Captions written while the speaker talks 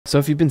So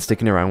if you've been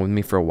sticking around with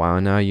me for a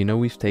while now, you know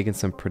we've taken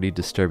some pretty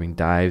disturbing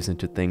dives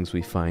into things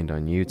we find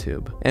on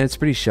YouTube. And it's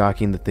pretty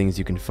shocking the things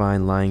you can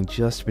find lying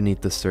just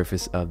beneath the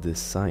surface of this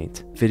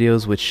site.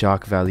 Videos with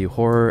shock value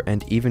horror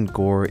and even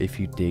gore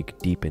if you dig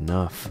deep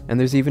enough. And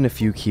there's even a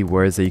few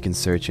keywords that you can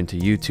search into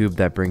YouTube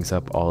that brings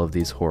up all of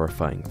these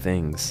horrifying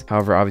things.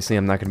 However, obviously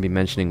I'm not going to be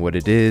mentioning what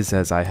it is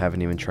as I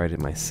haven't even tried it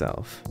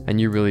myself.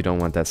 And you really don't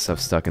want that stuff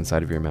stuck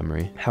inside of your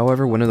memory.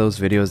 However, one of those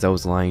videos that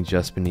was lying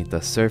just beneath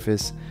the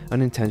surface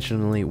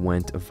unintentionally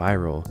went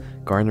viral,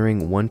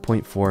 garnering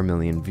 1.4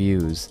 million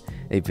views,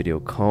 a video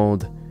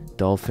called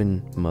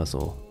Dolphin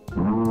Muzzle.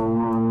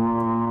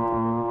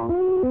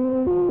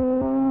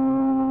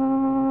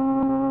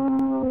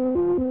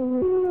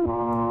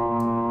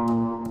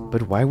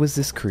 But why was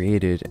this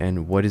created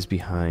and what is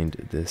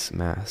behind this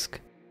mask?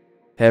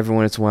 Hey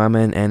everyone, it's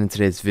Wildman, and in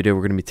today's video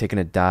we're going to be taking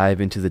a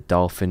dive into the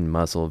Dolphin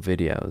Muzzle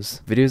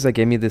videos. Videos that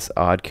gave me this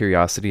odd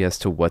curiosity as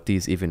to what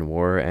these even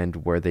were and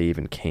where they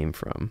even came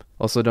from.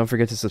 Also, don't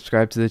forget to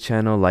subscribe to the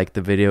channel, like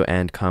the video,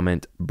 and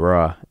comment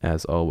bruh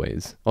as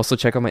always. Also,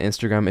 check out my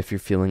Instagram if you're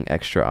feeling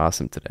extra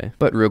awesome today.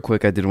 But real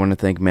quick, I did want to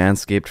thank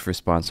Manscaped for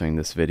sponsoring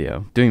this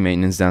video. Doing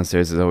maintenance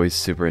downstairs is always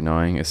super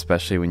annoying,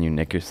 especially when you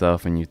nick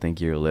yourself and you think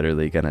you're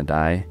literally gonna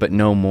die. But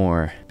no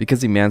more,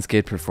 because the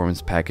Manscaped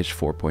Performance Package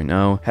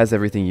 4.0 has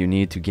everything you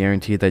need to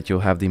guarantee that you'll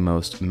have the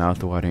most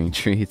mouth-watering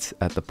treats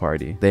at the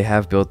party. They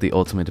have built the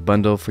ultimate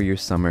bundle for your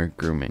summer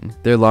grooming.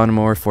 Their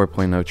Lawnmower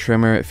 4.0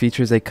 trimmer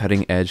features a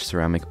cutting-edge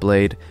ceramic blade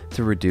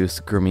to reduce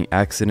grooming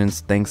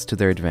accidents thanks to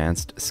their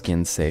advanced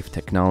skin-safe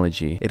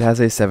technology. It has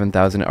a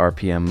 7,000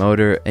 RPM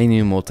motor, a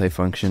new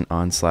multifunction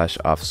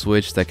on/off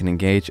switch that can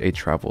engage a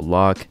travel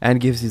lock, and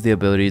gives you the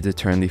ability to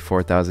turn the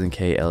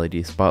 4000K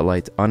LED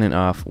spotlight on and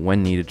off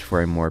when needed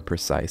for a more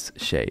precise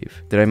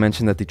shave. Did I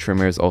mention that the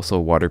trimmer is also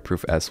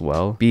waterproof as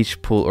well?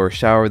 Beach, pool, or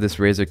shower, this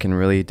razor can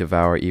really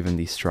devour even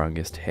the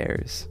strongest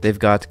hairs. They've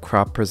got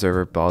crop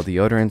preserver ball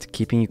deodorant,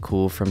 keeping you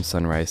cool from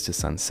sunrise to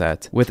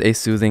sunset. With a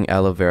soothing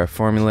aloe vera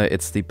formula,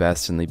 it's the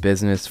best in the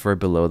business for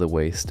below the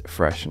waist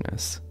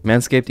freshness.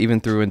 Manscaped even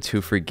threw in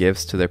 2 free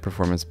gifts to their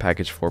Performance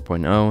Package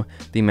 4.0,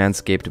 the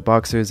Manscaped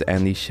Boxers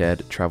and the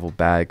Shed Travel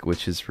Bag,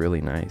 which is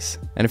really nice.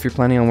 And if you're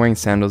planning on wearing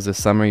sandals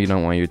this summer, you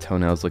don't want your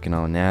toenails looking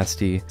all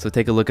nasty, so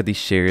take a look at the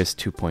Shears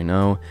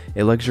 2.0,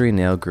 a luxury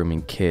nail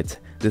grooming kit.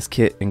 This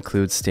kit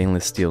includes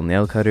stainless steel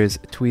nail cutters,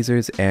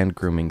 tweezers, and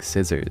grooming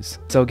scissors.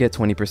 So get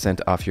 20%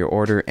 off your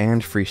order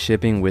and free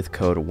shipping with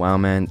code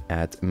WOWMAN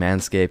at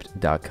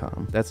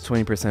manscaped.com. That's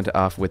 20%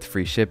 off with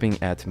free shipping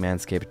at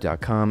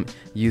manscaped.com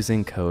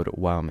using code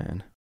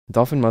WOWMAN.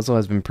 Dolphin Muzzle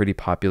has been pretty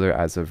popular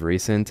as of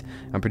recent.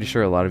 I'm pretty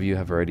sure a lot of you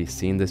have already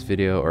seen this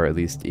video or at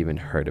least even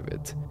heard of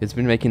it. It's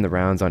been making the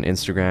rounds on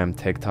Instagram,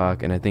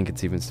 TikTok, and I think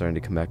it's even starting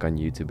to come back on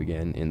YouTube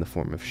again in the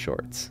form of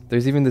shorts.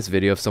 There's even this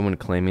video of someone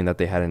claiming that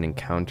they had an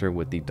encounter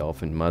with the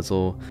Dolphin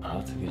Muzzle. I'll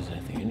have to use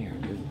that thing in here,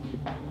 dude.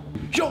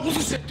 Yo,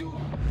 what's this, dude?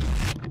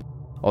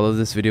 Although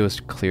this video is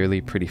clearly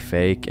pretty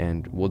fake,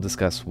 and we'll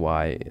discuss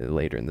why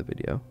later in the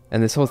video.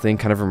 And this whole thing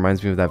kind of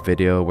reminds me of that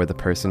video where the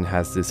person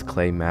has this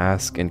clay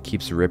mask and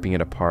keeps ripping it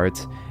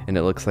apart, and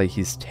it looks like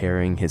he's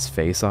tearing his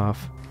face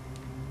off.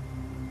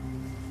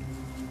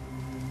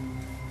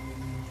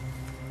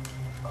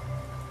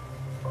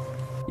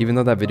 Even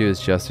though that video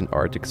is just an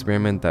art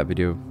experiment, that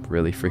video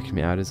really freaked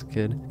me out as a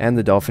kid. And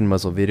the Dolphin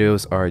Muzzle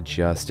videos are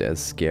just as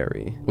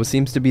scary. What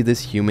seems to be this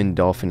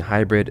human-dolphin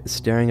hybrid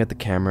staring at the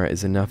camera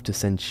is enough to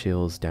send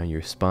chills down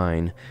your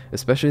spine,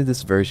 especially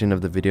this version of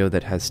the video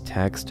that has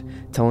text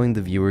telling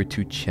the viewer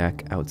to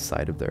check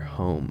outside of their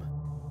home.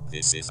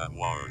 This is a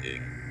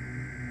warning.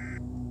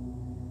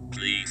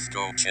 Please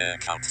go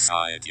check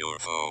outside your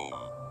home.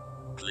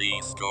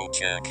 Please go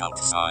check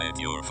outside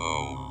your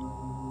home.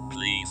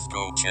 Please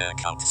go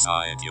check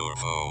outside your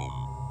home.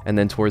 And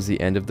then towards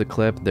the end of the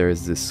clip, there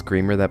is this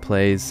screamer that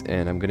plays,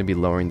 and I'm going to be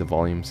lowering the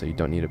volume so you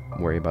don't need to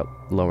worry about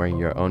lowering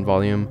your own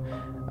volume.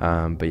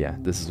 But yeah,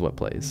 this is what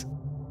plays.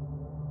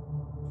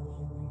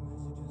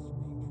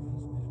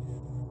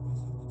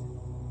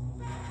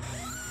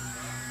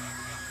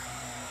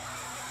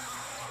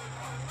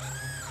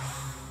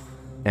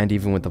 And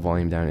even with the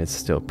volume down, it's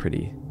still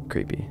pretty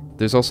creepy.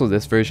 There's also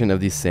this version of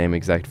the same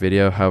exact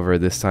video, however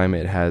this time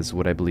it has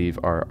what I believe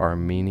are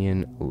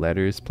Armenian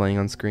letters playing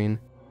on screen.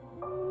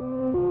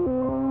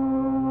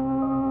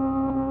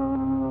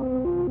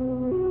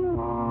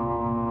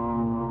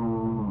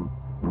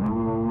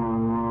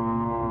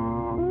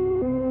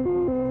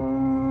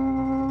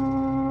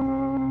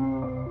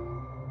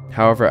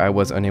 However, I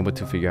was unable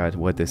to figure out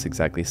what this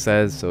exactly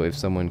says, so if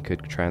someone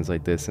could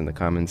translate this in the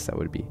comments, that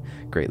would be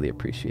greatly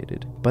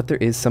appreciated. But there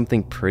is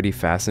something pretty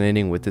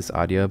fascinating with this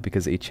audio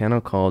because a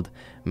channel called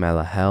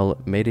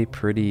Malahel made a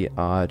pretty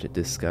odd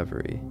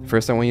discovery.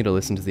 First, I want you to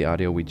listen to the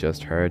audio we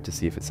just heard to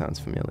see if it sounds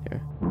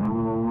familiar.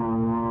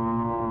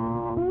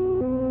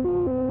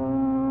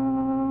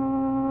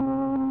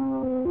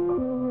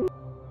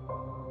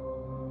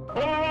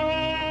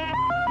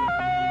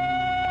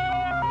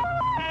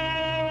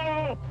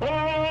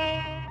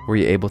 Were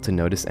you able to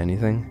notice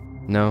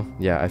anything? No,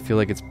 yeah, I feel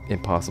like it's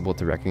impossible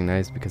to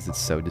recognize because it's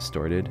so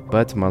distorted.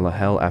 But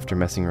Malahel, after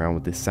messing around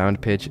with this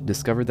sound pitch,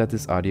 discovered that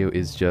this audio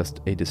is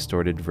just a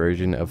distorted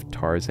version of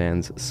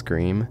Tarzan's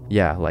scream.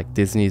 Yeah, like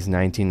Disney's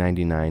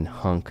 1999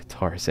 hunk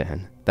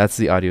Tarzan. That's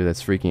the audio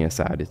that's freaking us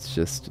out, it's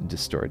just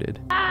distorted.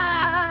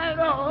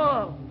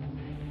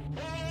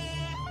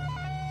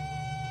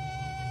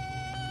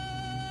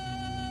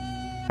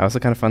 I also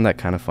kind of find that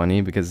kind of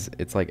funny because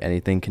it's like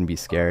anything can be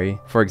scary.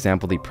 For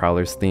example, the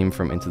Prowler's theme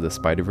from Into the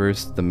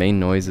Spider-Verse, the main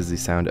noise is the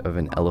sound of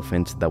an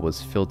elephant that was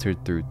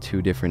filtered through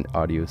 2 different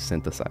audio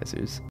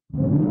synthesizers,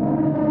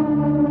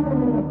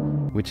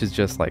 which is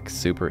just like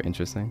super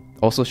interesting.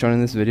 Also shown in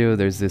this video,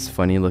 there's this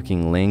funny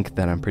looking link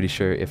that I'm pretty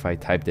sure if I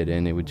typed it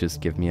in, it would just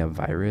give me a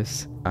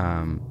virus.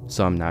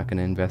 So I'm not going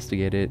to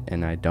investigate it,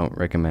 and I don't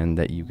recommend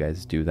that you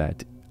guys do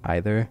that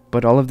either.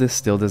 But all of this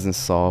still doesn't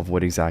solve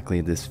what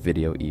exactly this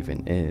video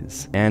even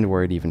is, and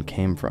where it even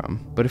came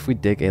from. But if we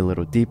dig a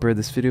little deeper,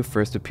 this video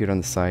first appeared on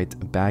the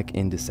site back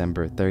in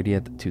December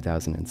 30th,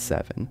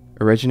 2007,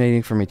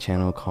 originating from a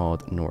channel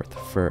called North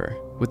Fur.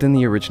 Within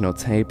the original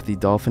tape, the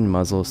dolphin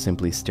muzzle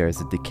simply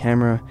stares at the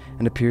camera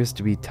and appears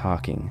to be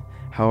talking.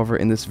 However,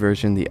 in this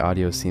version, the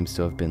audio seems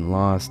to have been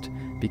lost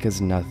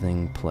because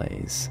nothing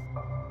plays.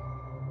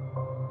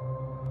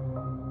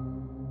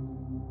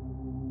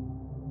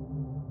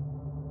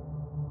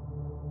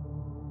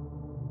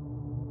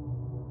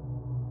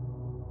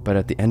 But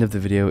at the end of the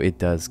video, it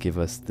does give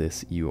us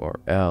this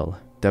URL,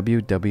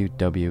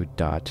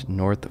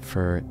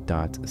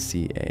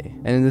 www.northfur.ca.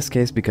 And in this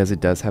case, because it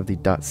does have the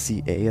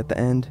 .ca at the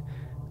end,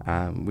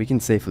 we can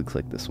safely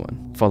click this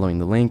one. Following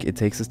the link, it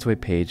takes us to a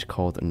page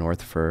called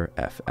North Fur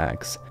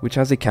FX, which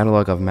has a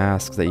catalog of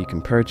masks that you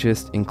can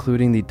purchase,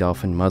 including the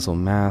Dolphin Muzzle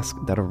mask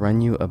that'll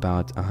run you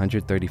about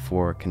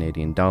 134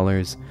 Canadian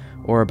dollars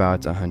or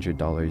about $100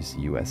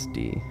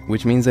 USD,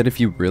 which means that if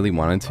you really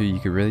wanted to, you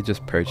could really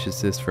just purchase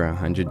this for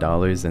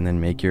 $100 and then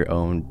make your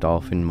own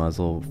Dolphin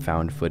Muzzle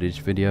found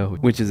footage video,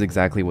 which is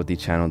exactly what the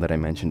channel that I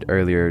mentioned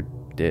earlier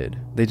did.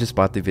 They just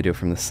bought the video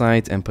from the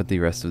site and put the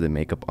rest of the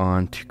makeup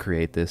on to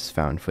create this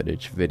found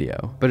footage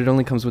video. But it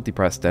only comes with the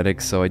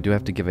prosthetics, so I do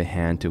have to give a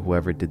hand to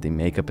whoever did the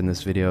makeup in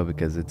this video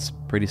because it's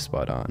pretty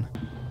spot on.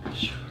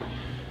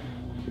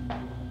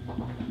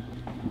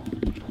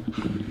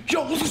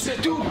 Yo, what's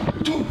that, dude,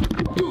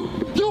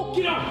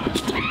 get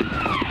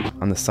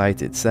out! On the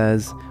site it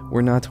says,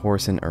 "We're not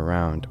horsing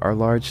around. Our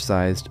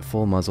large-sized,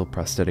 full muzzle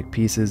prosthetic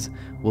pieces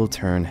will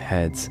turn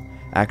heads.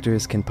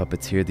 Actors can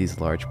puppeteer these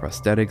large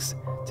prosthetics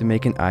to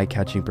make an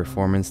eye-catching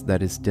performance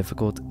that is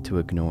difficult to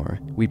ignore.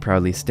 We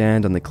proudly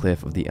stand on the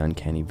cliff of the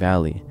uncanny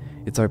valley.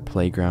 It's our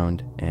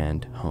playground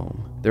and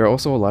home." There are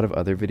also a lot of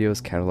other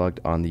videos cataloged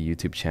on the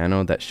YouTube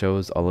channel that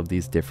shows all of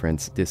these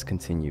different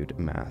discontinued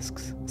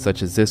masks,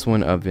 such as this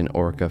one of an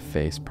orca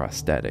face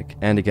prosthetic.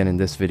 And again, in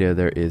this video,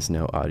 there is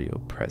no audio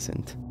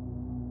present.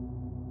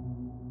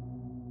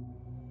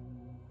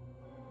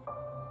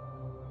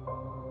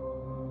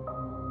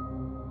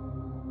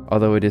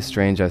 Although it is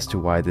strange as to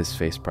why this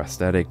face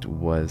prosthetic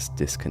was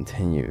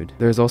discontinued.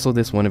 There's also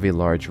this one of a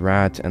large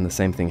rat, and the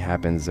same thing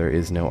happens, there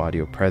is no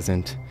audio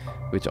present,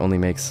 which only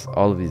makes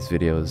all of these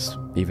videos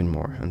even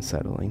more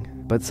unsettling.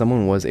 But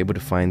someone was able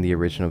to find the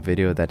original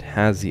video that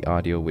has the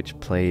audio which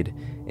played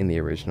in the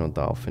original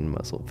Dolphin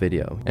Muzzle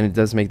video, and it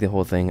does make the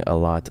whole thing a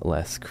lot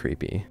less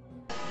creepy.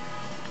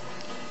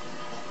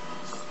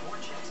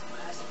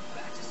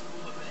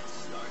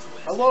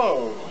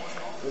 Hello,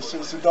 this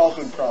is the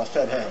Dolphin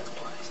prosthetic.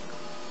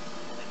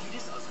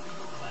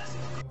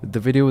 The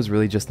video was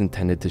really just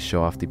intended to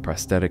show off the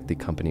prosthetic the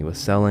company was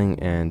selling,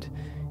 and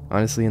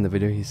honestly in the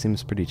video he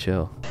seems pretty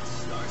chill.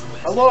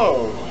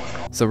 Hello!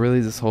 So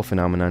really this whole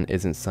phenomenon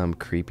isn't some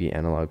creepy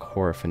analog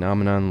horror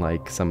phenomenon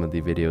like some of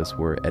the videos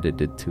were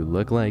edited to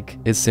look like.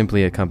 It's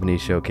simply a company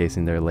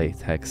showcasing their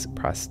latex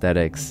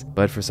prosthetics,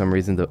 but for some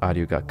reason the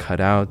audio got cut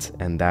out,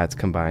 and that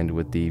combined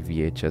with the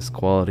VHS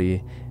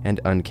quality and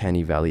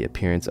uncanny valley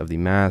appearance of the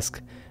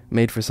mask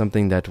made for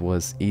something that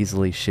was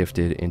easily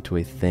shifted into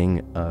a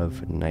thing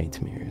of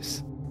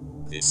nightmares.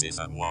 This is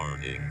a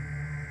warning.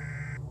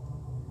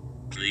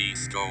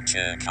 Please go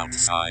check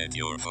outside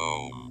your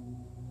home.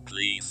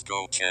 Please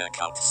go check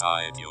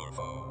outside your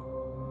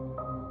home.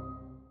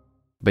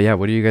 But yeah,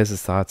 what are you guys'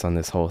 thoughts on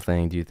this whole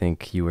thing? Do you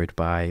think you would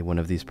buy one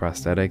of these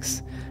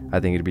prosthetics? I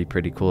think it'd be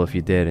pretty cool if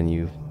you did and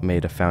you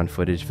made a found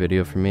footage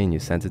video for me and you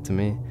sent it to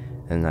me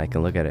and I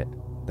can look at it.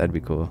 That'd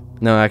be cool.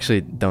 No, actually,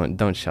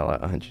 don't shell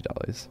out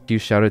 $100.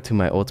 Huge shout out to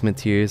my ultimate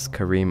tiers,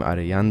 Kareem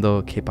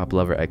Arellando, K-pop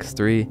Lover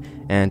X3,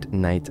 and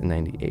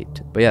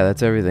Knight98. But yeah,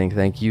 that's everything.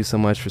 Thank you so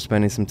much for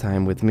spending some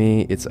time with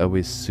me. It's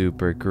always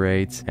super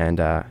great. And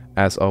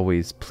as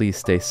always, please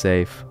stay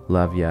safe.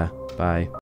 Love ya. Bye.